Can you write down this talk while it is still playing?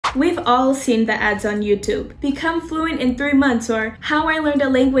We've all seen the ads on YouTube. Become fluent in 3 months or how I learned a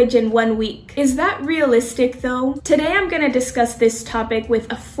language in 1 week. Is that realistic though? Today I'm gonna discuss this topic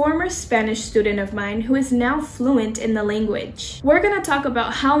with a former Spanish student of mine who is now fluent in the language. We're gonna talk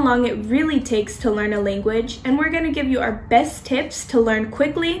about how long it really takes to learn a language, and we're gonna give you our best tips to learn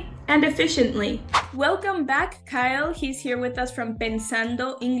quickly and efficiently. Welcome back, Kyle. He's here with us from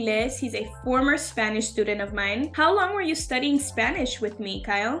Pensando Inglés. He's a former Spanish student of mine. How long were you studying Spanish with me,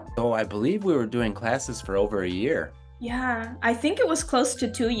 Kyle? So I believe we were doing classes for over a year. Yeah, I think it was close to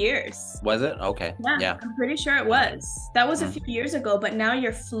 2 years. Was it? Okay. Yeah, I'm pretty sure it was. That was a few years ago, but now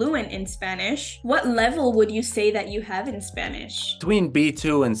you're fluent in Spanish. What level would you say that you have in Spanish? Between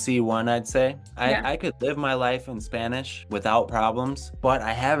B2 and C1, I'd say. I could live my life in Spanish without problems, but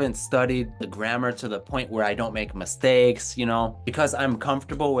I haven't studied the grammar to the point where I don't make mistakes, you know, because I'm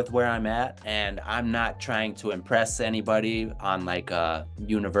comfortable with where I'm at and I'm not trying to impress anybody on like a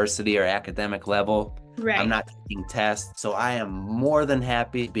university or academic level. Right. I'm not taking tests, so I am more than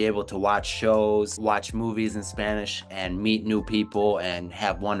happy to be able to watch shows, watch movies in Spanish, and meet new people and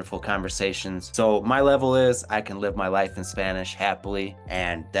have wonderful conversations. So my level is I can live my life in Spanish happily,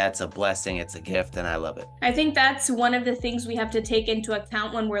 and that's a blessing, it's a gift, and I love it. I think that's one of the things we have to take into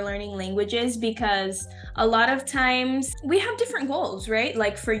account when we're learning languages, because a lot of times we have different goals, right?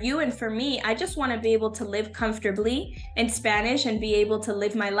 Like for you and for me, I just want to be able to live comfortably in Spanish and be able to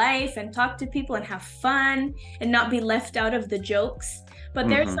live my life and talk to people and have fun and not be left out of the jokes. But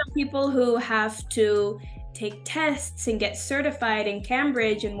there's some people who have to take tests and get certified in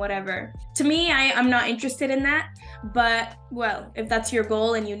Cambridge and whatever. To me, I'm not interested in that. But well, if that's your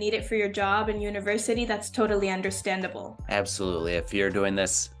goal and you need it for your job and university, that's totally understandable. Absolutely. If you're doing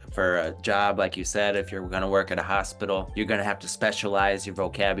this for a job, like you said, if you're going to work at a hospital, you're going to have to specialize your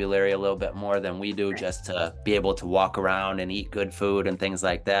vocabulary a little bit more than we do, just to be able to walk around and eat good food and things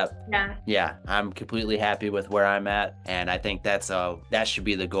like that. Yeah, I'm completely happy with where I'm at, and I think that should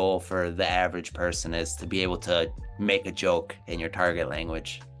be the goal for the average person, is to be able to make a joke in your target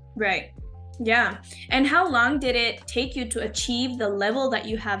language. Right. Yeah. And how long did it take you to achieve the level that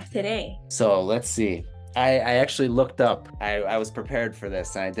you have today? So let's see. I actually looked up, I was prepared for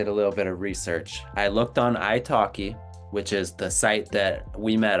this, and I did a little bit of research. I looked on italki, which is the site that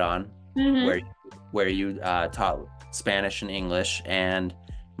we met on, where you taught Spanish and English, and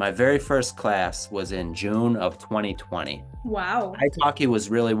my very first class was in June of 2020. Wow. Italki was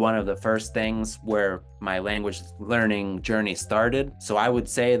really one of the first things where my language learning journey started. So I would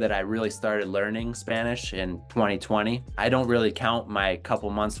say that I really started learning Spanish in 2020. I don't really count my couple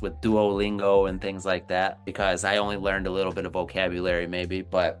months with Duolingo and things like that, because I only learned a little bit of vocabulary maybe.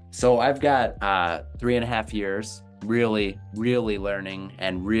 But so I've got 3.5 years really learning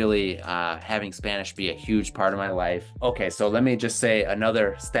and really having Spanish be a huge part of my life. Okay, so let me just say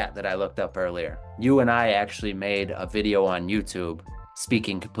another stat that I looked up earlier. You and I actually made a video on YouTube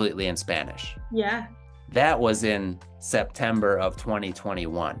speaking completely in Spanish. Yeah. That was in September of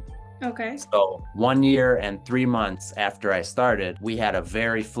 2021. Okay. So 1 year and 3 months after I started, we had a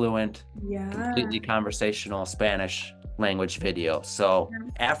very fluent, completely conversational Spanish language video. So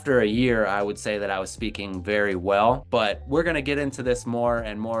after a year, I would say that I was speaking very well, but we're going to get into this more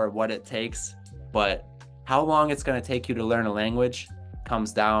and more, what it takes. But how long it's going to take you to learn a language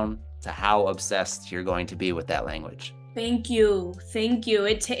comes down to how obsessed you're going to be with that language. Thank you.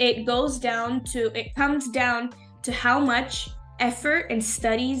 It comes down to how much effort and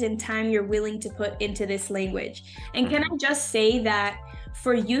studies and time you're willing to put into this language. And can I just say that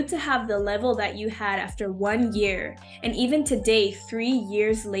for you to have the level that you had after 1 year, and even today, 3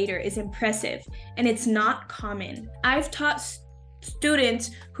 years later, is impressive, and it's not common. I've taught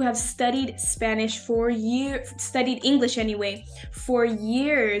students who have studied Spanish for years, studied English anyway, for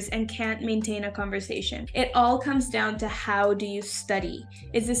years, and can't maintain a conversation. It all comes down to, how do you study?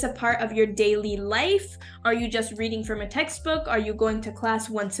 Is this a part of your daily life? Are you just reading from a textbook? Are you going to class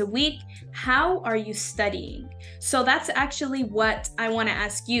once a week? How are you studying? So that's actually what I want to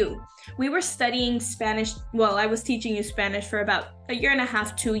ask you. We were studying Spanish, well, I was teaching you Spanish for about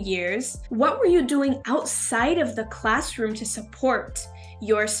 1.5 to 2 years. What were you doing outside of the classroom to support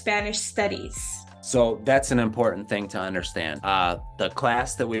your Spanish studies? So that's an important thing to understand. The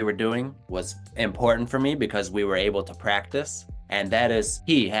class that we were doing was important for me because we were able to practice, and that is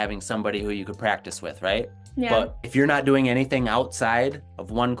key, having somebody who you could practice with, right? Yeah. But if you're not doing anything outside of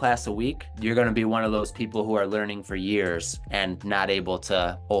one class a week, you're going to be one of those people who are learning for years and not able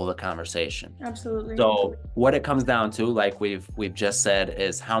to hold a conversation. Absolutely. So what it comes down to, like we've just said,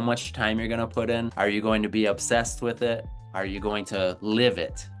 is how much time you're going to put in. Are you going to be obsessed with it? Are you going to live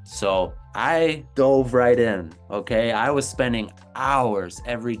it? So I dove right in, okay? I was spending hours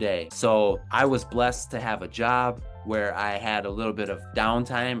every day. So I was blessed to have a job where I had a little bit of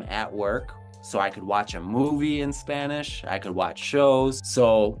downtime at work. So I could watch a movie in Spanish, I could watch shows.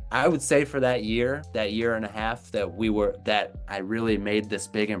 So I would say for that year and a half that I really made this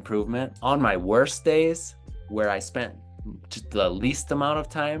big improvement. On my worst days, where I spent just the least amount of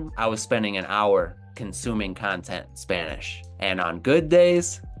time, I was spending an hour consuming content in Spanish. And on good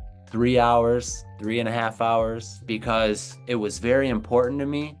days, 3 hours, 3.5 hours, because it was very important to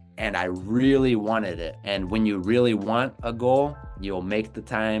me and I really wanted it. And when you really want a goal, you'll make the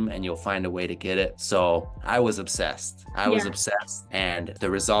time and you'll find a way to get it. So I was obsessed. I was obsessed, and the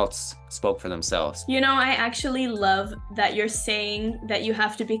results spoke for themselves. You know, I actually love that you're saying that you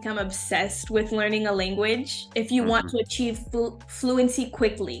have to become obsessed with learning a language if you want to achieve fluency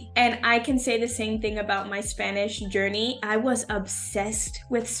quickly. And I can say the same thing about my Spanish journey. I was obsessed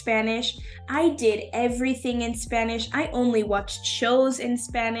with Spanish. I did everything in Spanish. I only watched shows in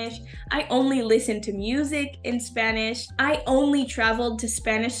Spanish. I only listened to music in Spanish. I only traveled to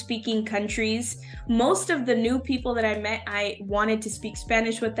Spanish-speaking countries. Most of the new people that I met, I wanted to speak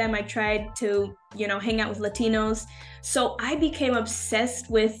Spanish with them. I tried to, hang out with Latinos. So I became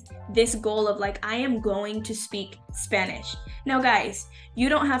obsessed with this goal of like, I am going to speak Spanish. Now, guys, you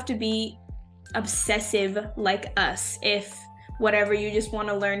don't have to be obsessive like us if whatever, you just want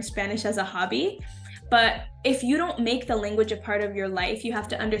to learn Spanish as a hobby. But if you don't make the language a part of your life, you have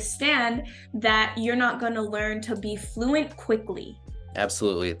to understand that you're not going to learn to be fluent quickly.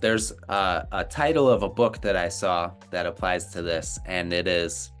 Absolutely. There's a title of a book that I saw that applies to this, and it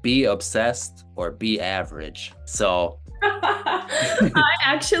is Be Obsessed or Be Average. So I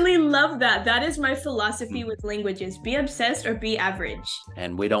actually love that. That is my philosophy with languages. Be obsessed or be average.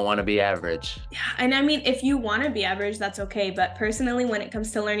 And we don't want to be average. Yeah, and I mean, if you want to be average, that's okay. But personally, when it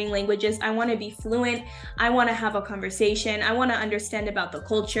comes to learning languages, I want to be fluent. I want to have a conversation. I want to understand about the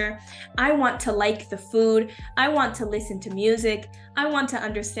culture. I want to like the food. I want to listen to music. I want to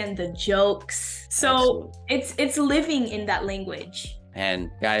understand the jokes. So it's living in that language.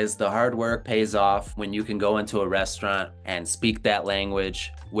 And guys, the hard work pays off when you can go into a restaurant and speak that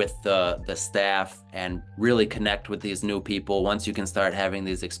language with the staff and really connect with these new people. Once you can start having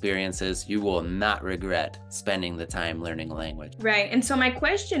these experiences, you will not regret spending the time learning a language. Right. And so my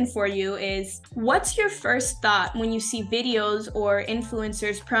question for you is, what's your first thought when you see videos or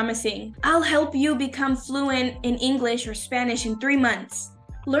influencers promising, I'll help you become fluent in English or Spanish in 3 months.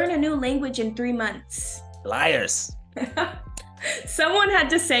 Learn a new language in 3 months. Liars. Someone had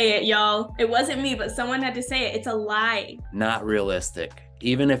to say it, y'all. It wasn't me, but someone had to say it. It's a lie. Not realistic.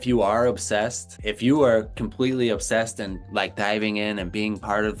 Even if you are obsessed, if you are completely obsessed and like diving in and being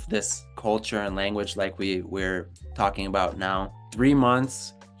part of this culture and language like we're talking about now, 3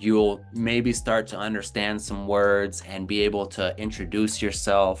 months, you'll maybe start to understand some words and be able to introduce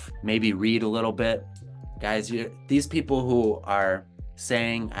yourself, maybe read a little bit. Guys, these people who are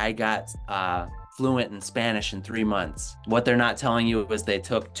saying, I got fluent in Spanish in 3 months. What they're not telling you is they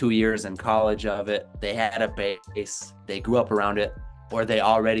took 2 years in college of it. They had a base, they grew up around it, or they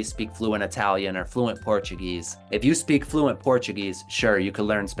already speak fluent Italian or fluent Portuguese. If you speak fluent Portuguese, sure, you could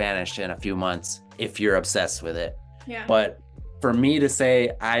learn Spanish in a few months if you're obsessed with it. Yeah. But for me to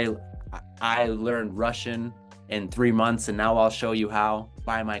say I learned Russian in 3 months and now I'll show you how,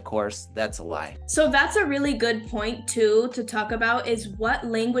 buy my course, that's a lie. So that's a really good point too to talk about, is what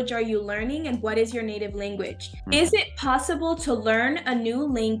language are you learning and what is your native language? Is it possible to learn a new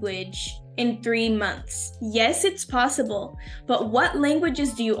language in 3 months? Yes, it's possible. But what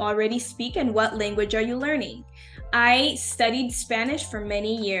languages do you already speak and what language are you learning? I studied Spanish for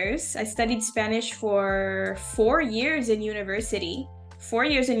many years. I studied Spanish for 4 years in university. 4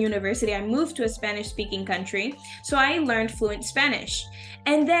 years in university, I moved to a Spanish-speaking country, so I learned fluent Spanish.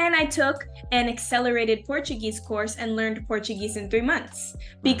 And then I took an accelerated Portuguese course and learned Portuguese in 3 months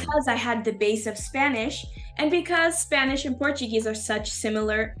because I had the base of Spanish, and because Spanish and Portuguese are such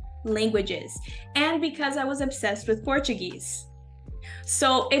similar languages, and because I was obsessed with Portuguese.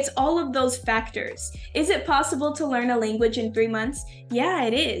 So it's all of those factors. Is it possible to learn a language in 3 months? Yeah,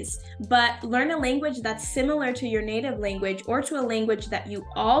 it is. But learn a language that's similar to your native language or to a language that you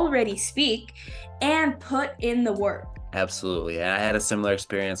already speak and put in the work. Absolutely. And I had a similar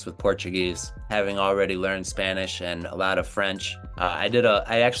experience with Portuguese, having already learned Spanish and a lot of French.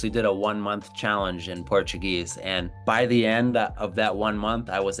 I actually did a 1 month challenge in Portuguese, and by the end of that 1 month,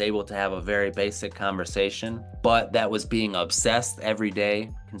 I was able to have a very basic conversation, but that was being obsessed every day,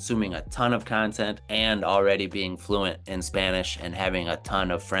 consuming a ton of content, and already being fluent in Spanish and having a ton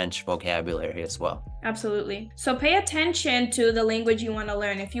of French vocabulary as well. Absolutely. So pay attention to the language you want to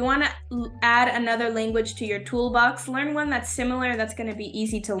learn. If you want to add another language to your toolbox, learn one that's similar, that's going to be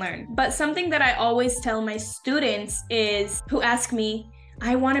easy to learn. But something that I always tell my students is, who ask me,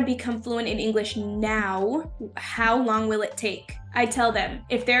 I want to become fluent in English now, how long will it take? I tell them,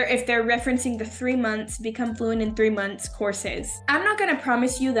 if they're referencing the 3 months, become fluent in 3 months courses, I'm not going to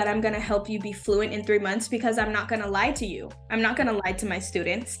promise you that I'm going to help you be fluent in 3 months, because I'm not going to lie to you. I'm not going to lie to my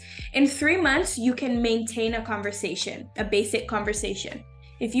students. In 3 months, you can maintain a conversation, a basic conversation.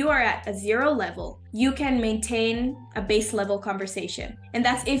 If you are at a 0 level, you can maintain a base level conversation. And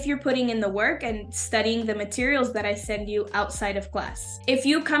that's if you're putting in the work and studying the materials that I send you outside of class. If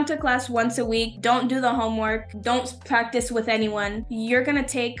you come to class once a week, don't do the homework, don't practice with anyone, you're gonna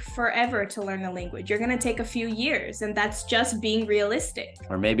take forever to learn the language. You're gonna take a few years, and that's just being realistic.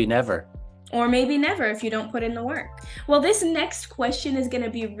 Or maybe never. Or maybe never if you don't put in the work. Well, this next question is gonna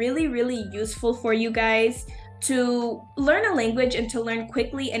be really, really useful for you guys to learn a language and to learn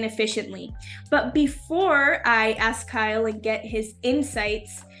quickly and efficiently. But before I ask Kyle and get his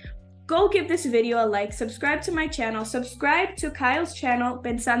insights, go give this video a like, subscribe to my channel, subscribe to Kyle's channel,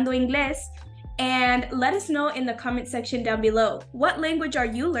 Pensando Inglés, and let us know in the comment section down below, what language are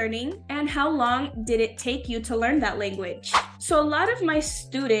you learning and how long did it take you to learn that language? So a lot of my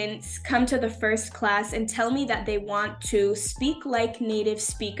students come to the first class and tell me that they want to speak like native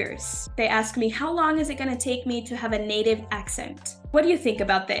speakers. They ask me, how long is it going to take me to have a native accent? What do you think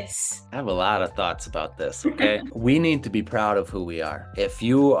about this? I have a lot of thoughts about this, okay? We need to be proud of who we are. If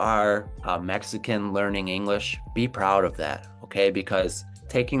you are a Mexican learning English, be proud of that, okay? Because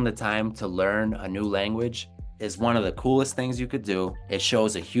taking the time to learn a new language is one of the coolest things you could do. It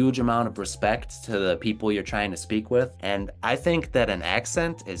shows a huge amount of respect to the people you're trying to speak with. And I think that an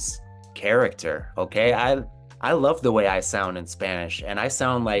accent is character, okay? I love the way I sound in Spanish, and I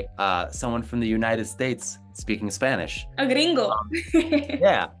sound like someone from the United States speaking Spanish. A gringo.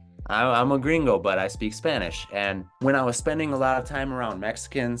 Yeah. I'm a gringo, but I speak Spanish. And when I was spending a lot of time around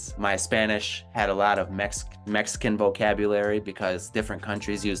Mexicans, my Spanish had a lot of Mexican vocabulary because different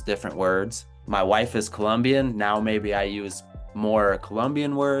countries use different words. My wife is Colombian. Now maybe I use more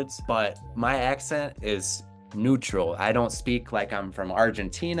Colombian words, but my accent is neutral. I don't speak like I'm from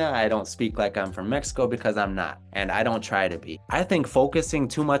Argentina. I don't speak like I'm from Mexico, because I'm not, and I don't try to be. I think focusing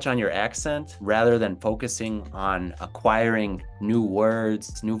too much on your accent rather than focusing on acquiring new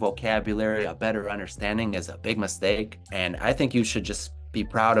words, new vocabulary, a better understanding is a big mistake. And I think you should just be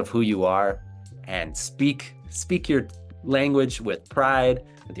proud of who you are and speak your language with pride,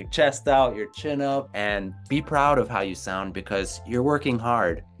 with your chest out, your chin up, and be proud of how you sound, because you're working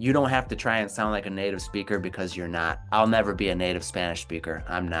hard. You don't have to try and sound like a native speaker, because you're not. I'll never be a native Spanish speaker.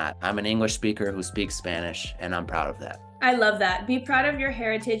 I'm not. I'm an English speaker who speaks Spanish, and I'm proud of that. I love that. Be proud of your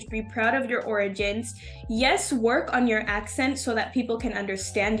heritage, be proud of your origins. Yes, work on your accent so that people can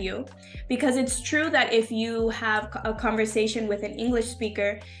understand you. Because it's true that if you have a conversation with an English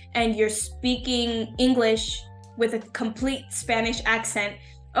speaker and you're speaking English with a complete Spanish accent,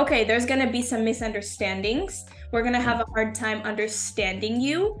 okay, there's gonna be some misunderstandings. We're gonna have a hard time understanding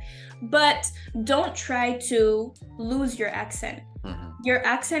you, but don't try to lose your accent. Your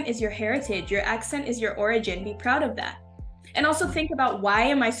accent is your heritage. Your accent is your origin. Be proud of that. And also think about, why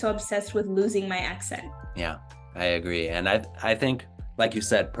am I so obsessed with losing my accent? Yeah, I agree. And I think, like you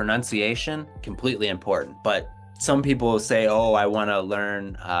said, pronunciation, completely important. But some people say, oh, I want to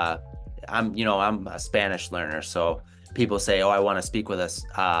learn, I'm a Spanish learner. So people say, oh, I want to speak with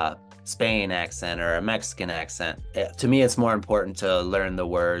a Spain accent or a Mexican accent. To me, it's more important to learn the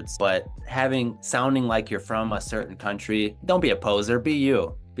words, but sounding like you're from a certain country, don't be a poser, be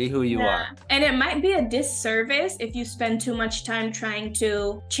you. Be who you are. And it might be a disservice if you spend too much time trying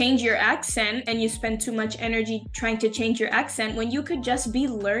to change your accent and you spend too much energy trying to change your accent, when you could just be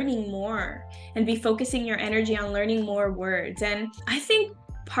learning more and be focusing your energy on learning more words. And I think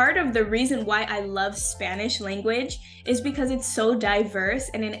part of the reason why I love Spanish language is because it's so diverse,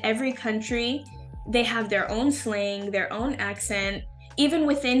 and in every country they have their own slang, their own accent. Even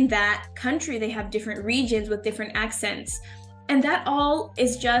within that country, they have different regions with different accents. And that all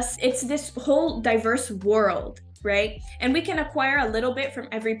is it's this whole diverse world, right? And we can acquire a little bit from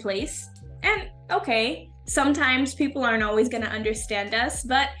every place. And okay, sometimes people aren't always going to understand us,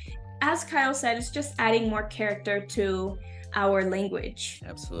 but as Kyle said, it's just adding more character to our language.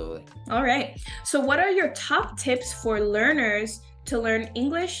 Absolutely. All right. So what are your top tips for learners to learn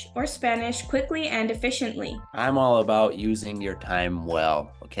English or Spanish quickly and efficiently? I'm all about using your time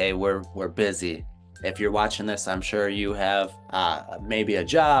well. Okay, we're busy. If you're watching this, I'm sure you have maybe a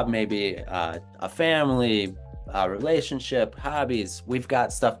job, maybe a family, a relationship, hobbies. We've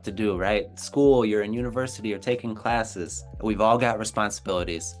got stuff to do, right? School, you're in university, you're taking classes. We've all got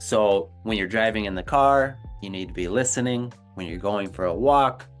responsibilities. So when you're driving in the car, you need to be listening. When you're going for a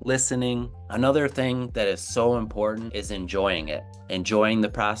walk, listening. Another thing that is so important is enjoying it, enjoying the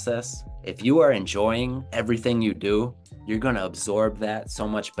process. If you are enjoying everything you do, you're going to absorb that so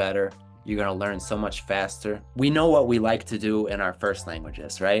much better. You're going to learn so much faster. We know what we like to do in our first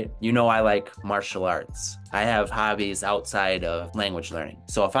languages, right? You know, I like martial arts. I have hobbies outside of language learning.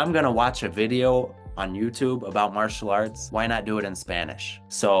 So if I'm going to watch a video on YouTube about martial arts, why not do it in Spanish?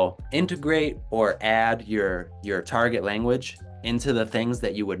 So integrate or add your target language into the things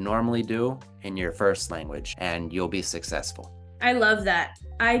that you would normally do in your first language, and you'll be successful. I love that.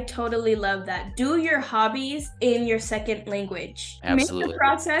 I totally love that. Do your hobbies in your second language. Absolutely. Make the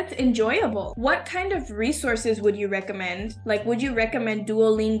process enjoyable. What kind of resources would you recommend? Like, would you recommend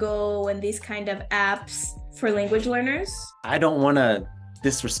Duolingo and these kind of apps for language learners? I don't want to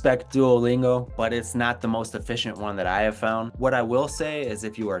disrespect Duolingo, but it's not the most efficient one that I have found. What I will say is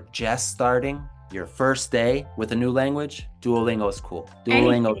if you are just starting your first day with a new language, Duolingo is cool.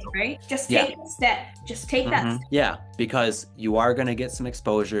 Duolingo, right? Just take the step. Just take that step. Yeah, because you are going to get some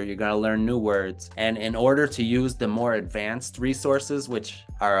exposure. You're going to learn new words. And in order to use the more advanced resources, which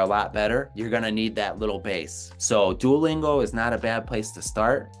are a lot better, you're going to need that little base. So Duolingo is not a bad place to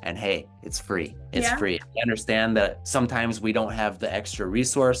start. And hey, it's free. It's free. I understand that sometimes we don't have the extra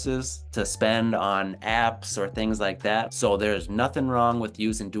resources to spend on apps or things like that. So there's nothing wrong with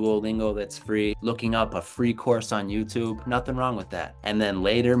using Duolingo that's free. Looking up a free course on YouTube, nothing wrong with that. And then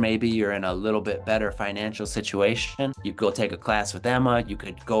later, maybe you're in a little bit better financial situation. You go take a class with Emma. You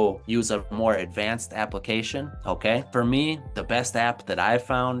could go use a more advanced application. Okay. For me, the best app that I've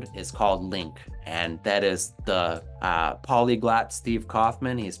found is called Link. And that is the polyglot Steve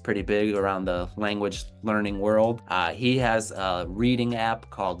Kaufman. He's pretty big around the language learning world. He has a reading app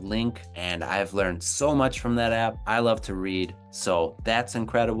called Link, and I've learned so much from that app. I love to read, so that's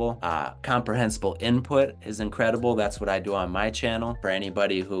incredible. Comprehensible input is incredible. That's what I do on my channel. For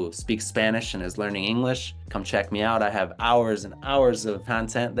anybody who speaks Spanish and is learning English, come check me out. I have hours and hours of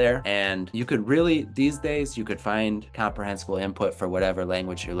content there, and you could really, these days, you could find comprehensible input for whatever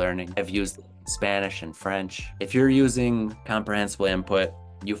language you're learning. I've used Spanish and French. If you're using comprehensible input,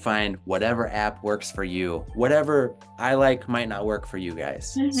 you find whatever app works for you. Whatever I like might not work for you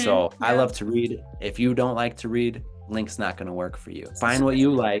guys. So I love to read. If you don't like to read, Link's not going to work for you. Find what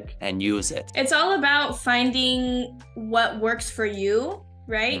you like and use it. It's all about finding what works for you,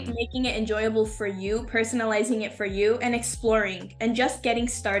 right? Making it enjoyable for you, personalizing it for you, and exploring and just getting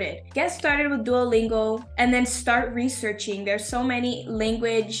started. Get started with Duolingo and then start researching. There's so many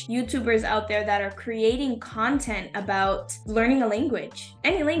language YouTubers out there that are creating content about learning a language,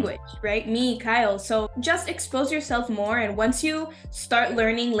 any language, right? Me, Kyle. So just expose yourself more. And once you start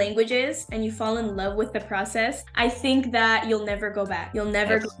learning languages and you fall in love with the process, I think that you'll never go back. You'll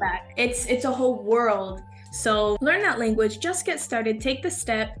never go back. It's a whole world. So learn that language, just get started, take the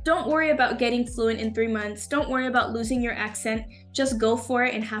step. Don't worry about getting fluent in 3 months. Don't worry about losing your accent. Just go for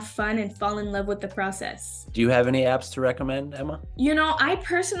it and have fun and fall in love with the process. Do you have any apps to recommend, Emma? You know, I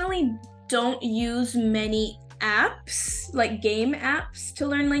personally don't use many apps, like game apps to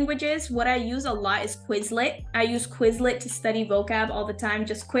learn languages. What I use a lot is Quizlet. I use Quizlet to study vocab all the time,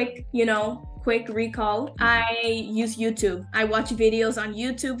 just quick recall. I use YouTube. I watch videos on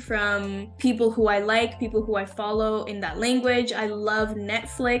YouTube from people who I like, people who I follow in that language. I love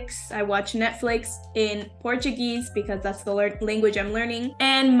Netflix. I watch Netflix in Portuguese because that's the language I'm learning.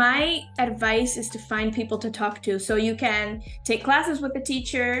 And my advice is to find people to talk to. So you can take classes with a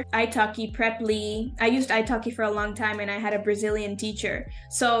teacher, italki, Preply. I used italki for a long time and I had a Brazilian teacher.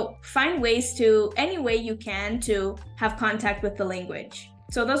 So find ways to, any way you can, to have contact with the language.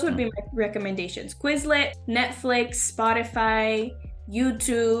 So those would be my recommendations. Quizlet, Netflix, Spotify,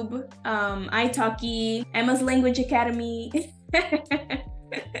 YouTube, italki, Emma's Language Academy.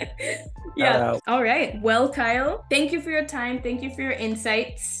 Yeah. All right. Well, Kyle, thank you for your time. Thank you for your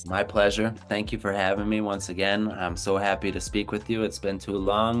insights. My pleasure. Thank you for having me once again. I'm so happy to speak with you. It's been too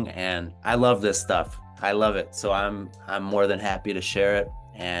long and I love this stuff. I love it. So I'm more than happy to share it.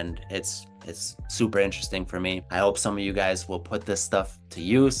 And it's It's super interesting for me. I hope some of you guys will put this stuff to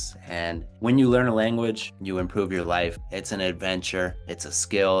use. And when you learn a language, you improve your life. It's an adventure, it's a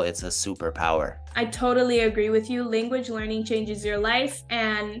skill, it's a superpower. I totally agree with you. Language learning changes your life,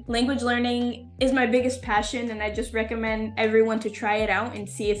 and language learning is my biggest passion, and I just recommend everyone to try it out and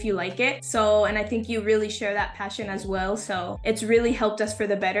see if you like it. So, and I think you really share that passion as well. So it's really helped us for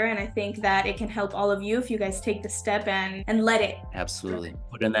the better, and I think that it can help all of you if you guys take the step and let it. Absolutely.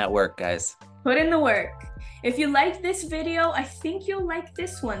 Put in that work, guys. Put in the work. If you liked this video, I think you'll like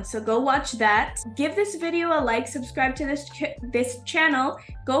this one. So go watch that. Give this video a like, subscribe to this channel.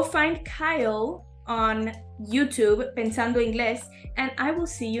 Go find Kyle on YouTube, Pensando Inglés, and I will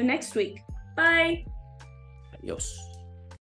see you next week. Bye. Adios.